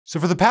So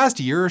for the past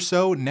year or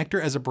so,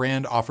 Nectar as a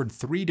brand offered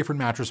 3 different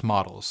mattress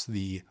models: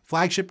 the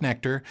flagship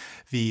Nectar,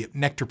 the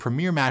Nectar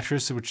Premier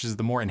Mattress, which is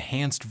the more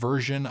enhanced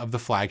version of the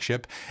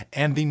flagship,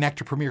 and the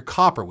Nectar Premier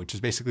Copper, which is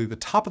basically the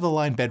top of the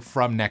line bed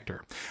from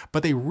Nectar.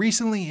 But they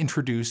recently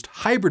introduced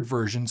hybrid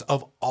versions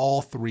of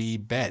all 3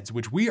 beds,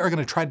 which we are going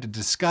to try to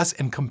discuss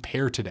and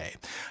compare today.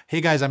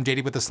 Hey guys, I'm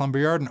JD with the Slumber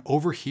Yard, and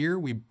over here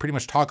we pretty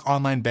much talk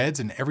online beds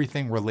and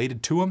everything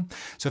related to them.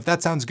 So if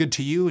that sounds good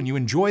to you and you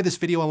enjoy this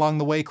video along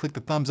the way, click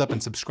the thumbs up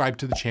and subscribe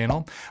to the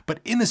channel. But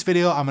in this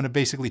video, I'm going to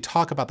basically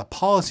talk about the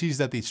policies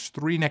that these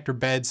 3 Nectar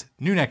beds,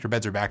 new Nectar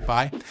beds, are backed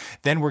by.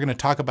 Then we're going to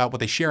talk about what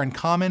they share in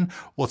common.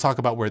 We'll talk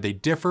about where they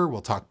differ.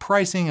 We'll talk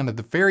pricing. And at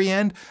the very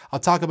end, I'll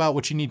talk about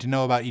what you need to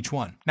know about each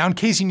one. Now, in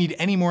case you need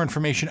any more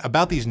information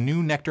about these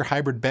new Nectar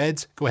hybrid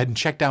beds, go ahead and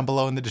check down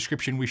below in the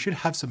description. We should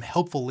have some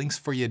helpful links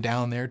for you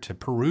down there to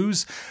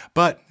peruse.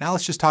 But now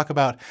let's just talk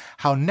about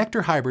how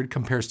Nectar Hybrid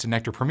compares to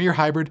Nectar Premier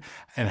Hybrid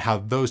and how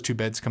those 2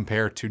 beds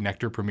compare to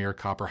Nectar Premier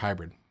Copper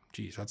Hybrid.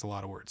 Geez, that's a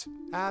lot of words.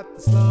 At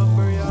the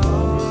Slumber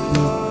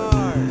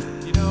Yard,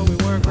 you know we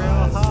work real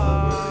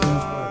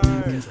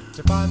hard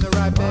to find the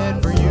right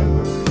bed for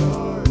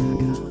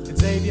you and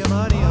save you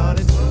money on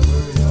it.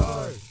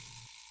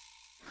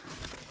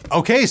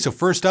 Okay, so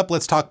first up,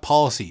 let's talk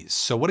policies.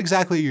 So what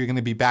exactly are you going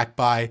to be backed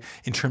by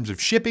in terms of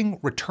shipping,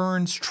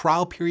 returns,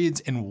 trial periods,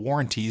 and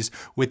warranties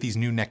with these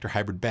new Nectar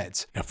hybrid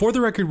beds? Now, for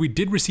the record, we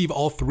did receive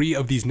all 3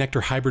 of these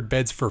Nectar hybrid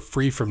beds for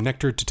free from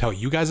Nectar to tell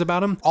you guys about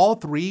them. All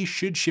 3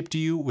 should ship to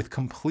you with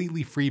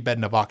completely free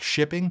bed-in-a-box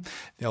shipping.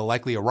 They'll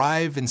likely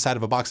arrive inside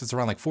of a box that's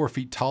around like 4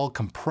 feet tall,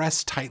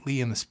 compressed tightly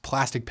in this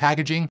plastic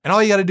packaging. And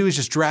all you got to do is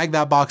just drag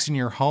that box in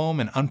your home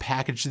and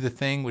unpackage the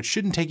thing, which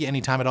shouldn't take you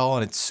any time at all,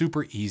 and it's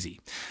super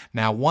easy.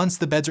 Now, once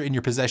the beds are in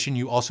your possession,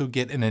 you also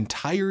get an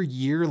entire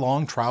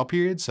year-long trial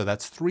period. So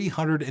that's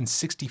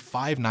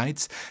 365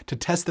 nights to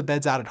test the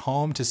beds out at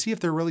home to see if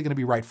they're really going to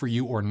be right for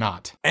you or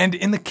not. And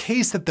in the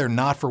case that they're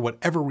not, for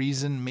whatever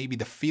reason, maybe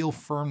the feel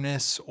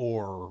firmness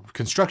or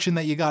construction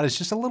that you got is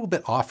just a little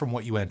bit off from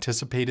what you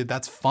anticipated,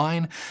 that's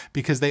fine,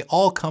 because they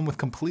all come with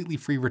completely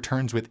free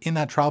returns within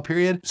that trial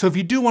period. So if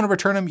you do want to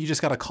return them, you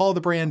just got to call the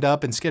brand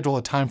up and schedule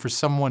a time for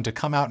someone to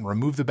come out and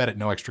remove the bed at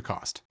no extra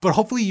cost. But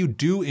hopefully you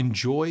do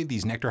enjoy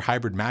these Nectar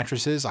hybrid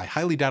mattresses. I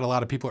highly doubt a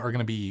lot of people are going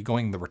to be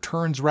going the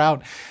returns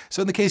route.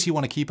 So in the case you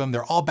want to keep them,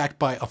 they're all backed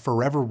by a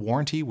forever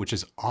warranty, which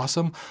is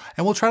awesome.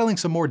 And we'll try to link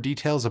some more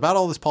details about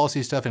all this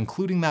policy stuff,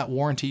 including that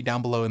warranty,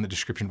 down below in the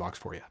description box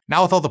for you.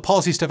 Now, with all the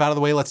policy stuff out of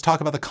the way, let's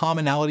talk about the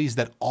commonalities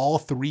that all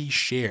 3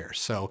 share.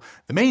 So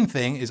the main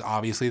thing is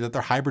obviously that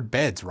they're hybrid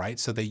beds, right?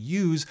 So they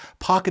use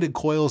pocketed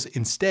coils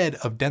instead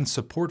of dense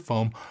support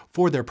foam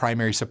for their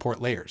primary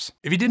support layers.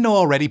 If you didn't know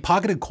already,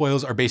 pocketed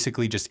coils are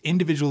basically just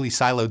individually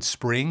siloed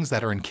springs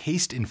that are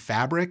encased in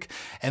fabric,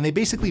 and they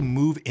basically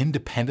move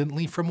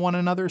independently from one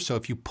another. So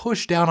if you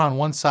push down on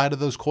one side of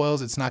those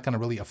coils, it's not going to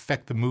really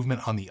affect the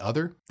movement on the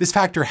other. This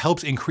factor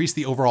helps increase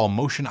the overall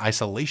motion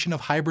isolation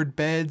of hybrid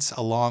beds,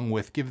 along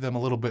with give them a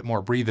little bit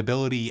more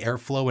breathability,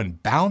 airflow,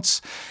 and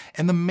bounce.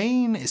 And the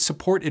main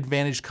support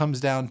advantage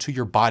comes down to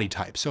your body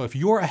type. So if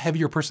you're a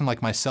heavier person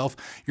like myself,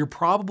 you're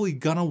probably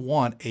gonna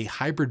want a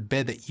hybrid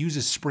bed that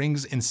uses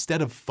springs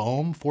instead of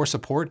foam for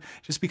support,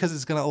 just because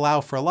it's gonna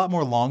allow for a lot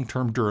more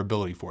long-term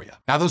durability for you.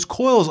 Now, those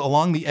coils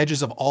along the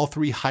edges of all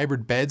 3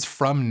 hybrid beds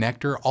from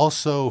Nectar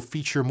also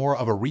feature more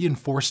of a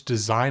reinforced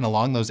design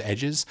along those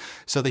edges.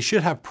 So they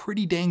should have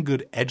pretty dang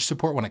good edge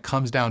support when it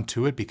comes down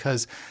to it,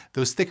 because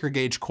those thicker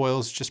gauge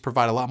coils just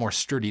provide a lot more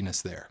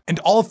sturdiness there. And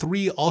all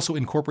 3 also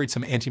incorporate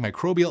some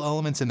antimicrobial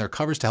elements in their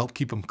covers to help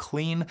keep them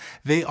clean.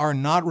 They are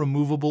not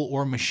removable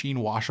or machine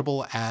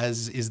washable,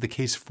 as is the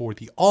case for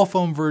the all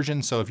foam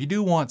version. So if you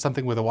do want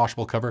something with a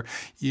washable cover,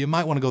 you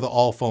might want to go the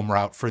all foam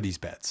route for these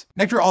beds.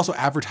 Nectar also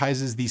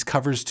advertises these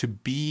covers to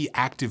be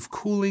active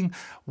cooling.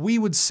 We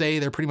would say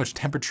they're pretty much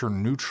temperature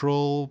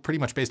neutral, pretty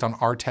much based on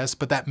our tests,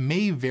 but that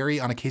may vary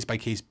on a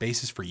case-by-case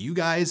basis for you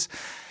guys.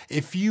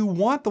 If you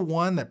want the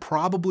one that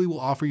probably will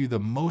offer you the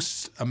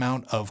most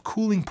amount of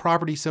cooling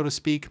property, so to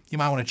speak, you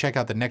might want to check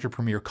out the Nectar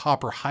Premier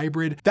Copper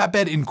Hybrid. That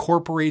bed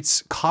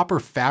incorporates copper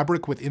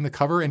fabric within the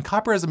cover, and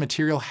copper as a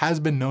material has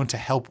been known to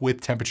help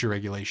with temperature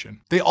regulation.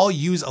 They all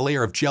use a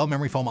layer of gel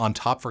memory foam on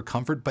top for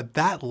comfort, but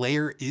that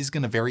layer is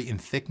going to vary in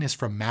thickness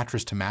from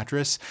mattress to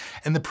mattress.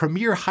 And the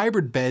Premier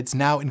Hybrid beds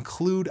now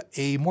include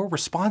a more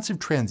responsive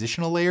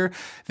transitional layer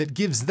that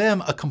gives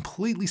them a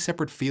completely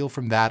separate feel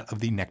from that of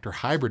the Nectar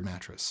Hybrid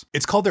mattress.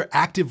 It's called their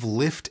Active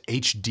Lift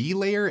HD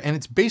layer, and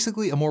it's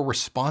basically a more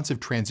responsive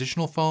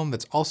transitional foam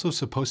that's also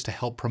supposed to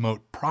help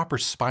promote proper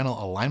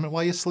spinal alignment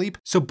while you sleep.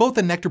 So both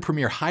the Nectar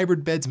Premier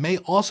Hybrid beds may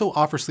also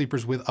offer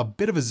sleepers with a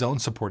bit of a zone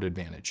support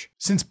advantage.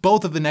 Since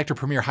both of the Nectar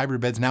Premier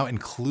Hybrid beds now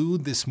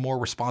include this more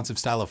responsive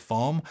style of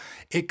foam,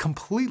 it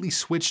completely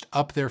switched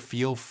up their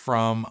feel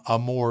from a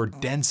more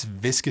dense,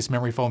 viscous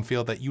memory foam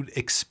feel that you'd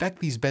expect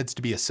these beds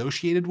to be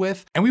associated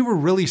with. And we were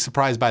really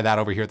surprised by that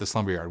over here at the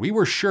Slumber Yard. We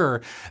were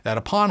sure that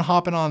upon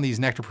hopping on these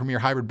Nectar Nectar Premier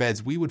hybrid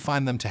beds, we would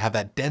find them to have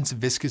that dense,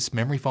 viscous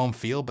memory foam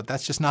feel, but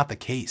that's just not the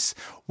case.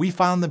 We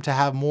found them to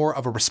have more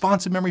of a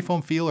responsive memory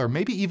foam feel, or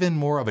maybe even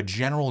more of a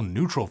general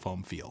neutral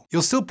foam feel.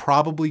 You'll still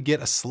probably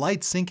get a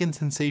slight sink-in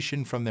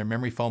sensation from their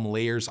memory foam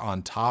layers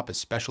on top,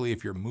 especially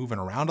if you're moving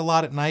around a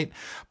lot at night,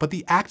 but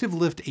the Active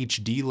Lift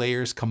HD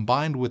layers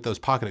combined with those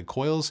pocketed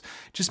coils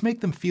just make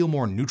them feel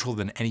more neutral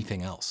than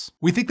anything else.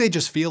 We think they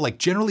just feel like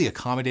generally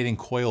accommodating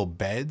coil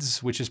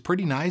beds, which is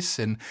pretty nice,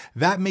 and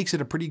that makes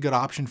it a pretty good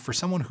option for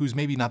someone who's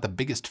maybe not the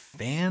biggest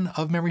fan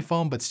of memory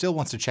foam, but still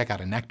wants to check out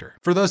a Nectar.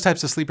 For those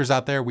types of sleepers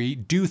out there, we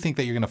do think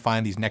that you're gonna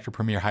find these Nectar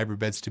Premier hybrid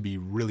beds to be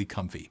really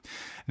comfy.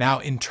 Now,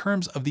 in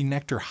terms of the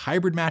Nectar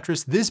hybrid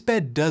mattress, this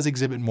bed does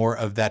exhibit more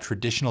of that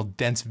traditional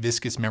dense,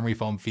 viscous memory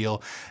foam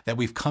feel that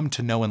we've come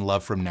to know and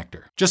love from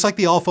Nectar. Just like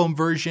the all foam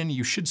version,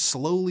 you should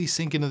slowly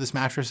sink into this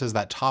mattress as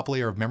that top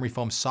layer of memory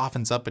foam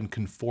softens up and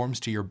conforms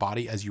to your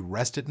body as you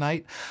rest at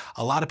night.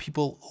 A lot of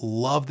people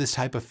love this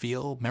type of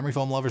feel. Memory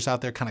foam lovers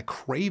out there kind of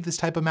crave this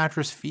type of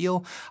mattress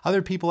feel.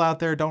 Other people out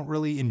there don't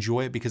really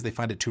enjoy it because they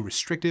find it too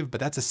restrictive, but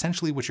that's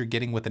essentially what you're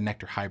getting with the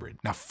Nectar hybrid.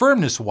 Now,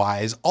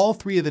 firmness-wise, all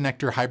three of the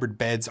Nectar hybrid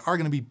beds are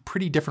going to be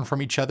pretty different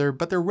from each other,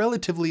 but they're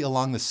relatively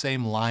along the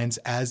same lines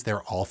as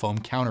their all foam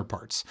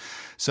counterparts.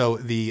 So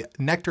the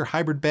Nectar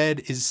hybrid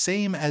bed is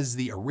same as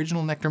the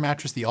original Nectar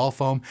mattress, the all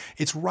foam.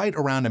 It's right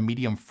around a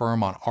medium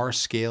firm on our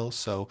scale,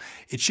 so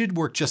it should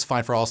work just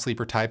fine for all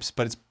sleeper types,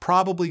 but it's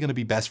probably going to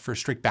be best for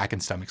strict back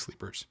and stomach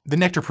sleepers. The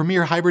Nectar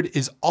Premier hybrid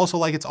is also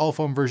like its all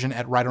foam version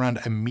at right around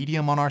a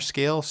medium on our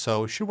scale,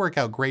 so it should work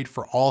out great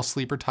for all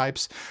sleeper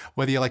types.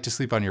 Whether you like to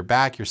sleep on your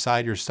back, your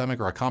side, your stomach,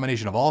 or a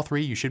combination of all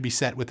three, you should be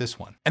set with this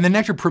one. And the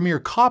Nectar Premier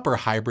Copper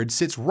hybrid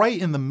sits right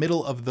in the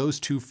middle of those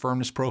two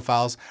firmness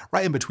profiles,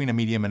 right in between a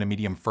medium and a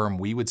medium firm,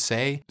 we would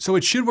say. So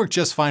it should work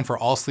just fine for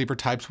all sleeper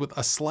types with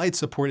a slight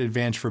support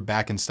advantage for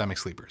back and stomach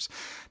sleepers.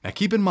 Now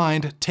keep in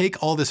mind,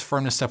 take all this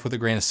firmness stuff with a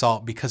grain of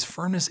salt because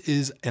firmness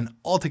is an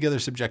altogether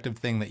subjective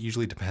thing that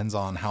usually depends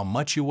on how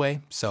much you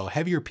weigh. So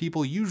heavier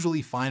people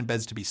usually find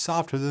beds to be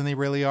softer than they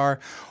really are,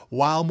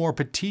 while more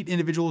petite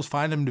individuals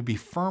find them to be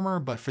firmer.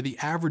 But for the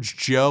average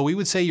Joe, we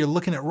would say you're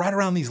looking at right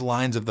around these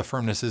lines of the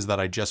firmnesses that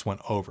I just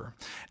went over.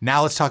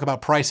 Now let's talk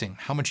about pricing.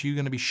 How much are you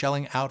going to be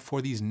shelling out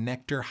for these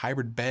Nectar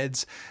hybrid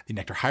beds? The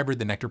Nectar hybrid,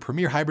 the Nectar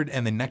Premier hybrid,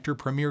 and the Nectar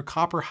Premier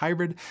Copper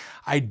hybrid.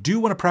 I do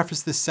want to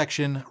preface this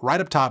section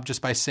right up top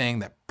just by saying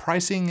that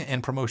pricing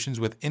and promotions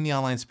within the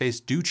online space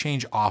do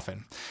change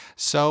often.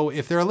 So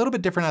if they're a little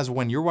bit different as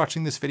when you're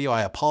watching this video,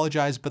 I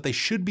apologize, but they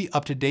should be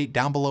up to date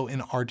down below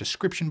in our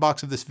description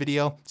box of this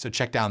video, so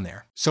check down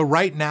there. So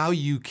right now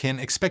you can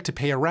expect to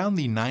pay around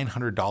the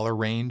 $900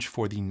 range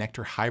for the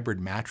Nectar hybrid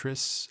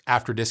mattress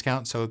after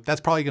discount, so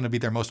that's probably going to be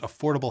their most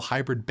affordable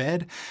hybrid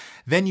bed.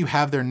 Then you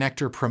have their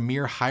Nectar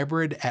Premier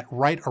hybrid at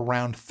right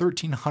around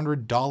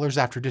 $1,300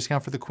 after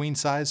discount for the queen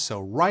size,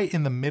 so right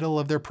in the middle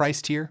of their price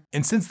tier.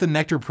 And since the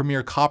Nectar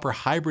Premier Copper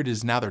hybrid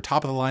is now their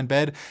top of the line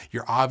bed,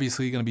 you're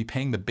obviously going to be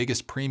paying the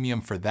biggest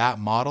premium for that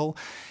model.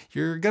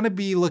 You're going to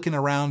be looking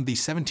around the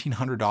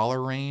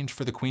 $1,700 range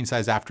for the queen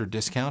size after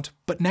discount,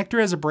 but Nectar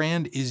as a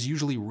brand is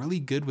usually really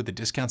good with the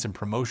discounts and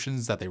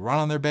promotions that they run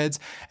on their beds,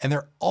 and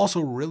they're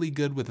also really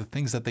good with the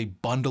things that they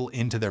bundle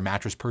into their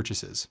mattress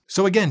purchases.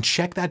 So again,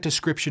 check that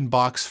description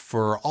box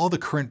for all the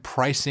current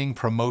pricing,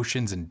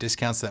 promotions, and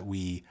discounts that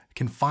we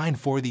can find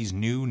for these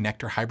new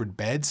Nectar hybrid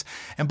beds.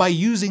 And by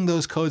using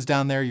those codes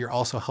down there, you're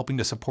also helping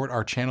to support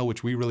our channel,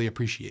 which we really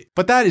appreciate.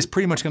 But that is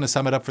pretty much going to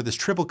sum it up for this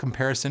triple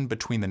comparison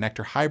between the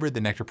Nectar hybrid,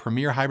 the Nectar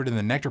Premier hybrid, and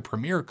the Nectar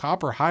Premier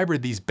Copper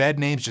hybrid. These bed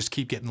names just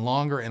keep getting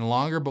longer and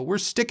longer, but we're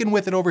sticking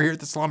with it over here at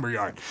the Slumber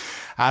Yard.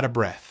 Out of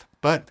breath.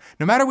 But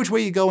no matter which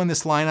way you go in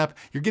this lineup,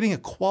 you're getting a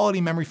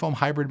quality memory foam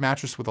hybrid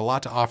mattress with a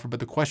lot to offer, but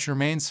the question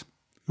remains,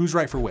 who's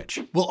right for which?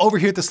 Well, over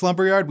here at the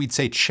Slumber Yard, we'd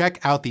say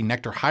check out the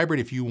Nectar hybrid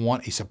if you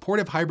want a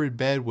supportive hybrid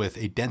bed with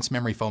a dense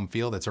memory foam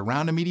feel that's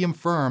around a medium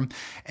firm,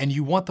 and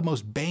you want the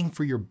most bang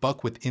for your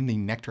buck within the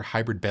Nectar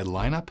hybrid bed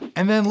lineup.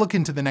 And then look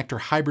into the Nectar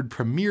hybrid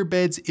Premier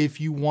beds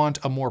if you want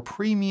a more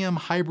premium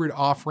hybrid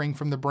offering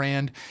from the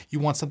brand. You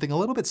want something a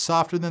little bit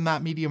softer than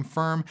that medium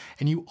firm,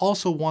 and you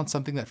also want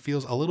something that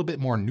feels a little bit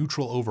more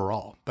neutral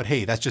overall. But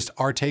hey, that's just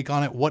our take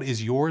on it. What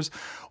is yours?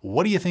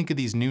 What do you think of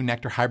these new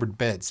Nectar hybrid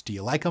beds? Do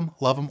you like them,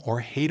 love them, or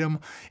hate them?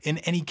 In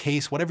any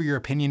case, whatever your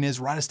opinion is,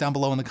 write us down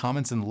below in the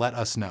comments and let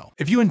us know.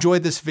 If you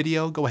enjoyed this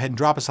video, go ahead and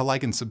drop us a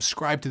like and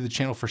subscribe to the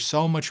channel for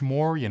so much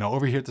more. You know,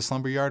 over here at the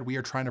Slumber Yard, we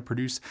are trying to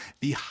produce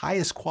the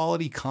highest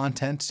quality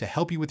content to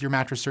help you with your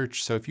mattress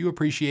search. So if you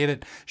appreciate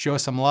it, show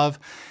us some love.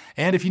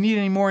 And if you need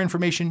any more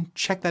information,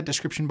 check that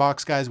description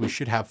box, guys. We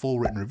should have full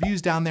written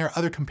reviews down there,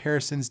 other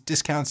comparisons,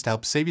 discounts to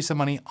help save you some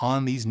money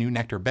on these new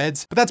Nectar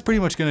beds. But that's pretty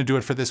much going to do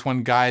it for this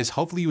one, guys.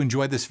 Hopefully you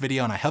enjoyed this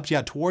video and I helped you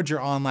out towards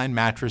your online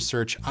mattress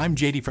search. I'm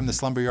JD from the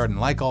Slumber Yard, and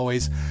like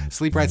always,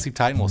 sleep right, sleep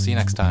tight, and we'll see you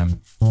next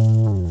time.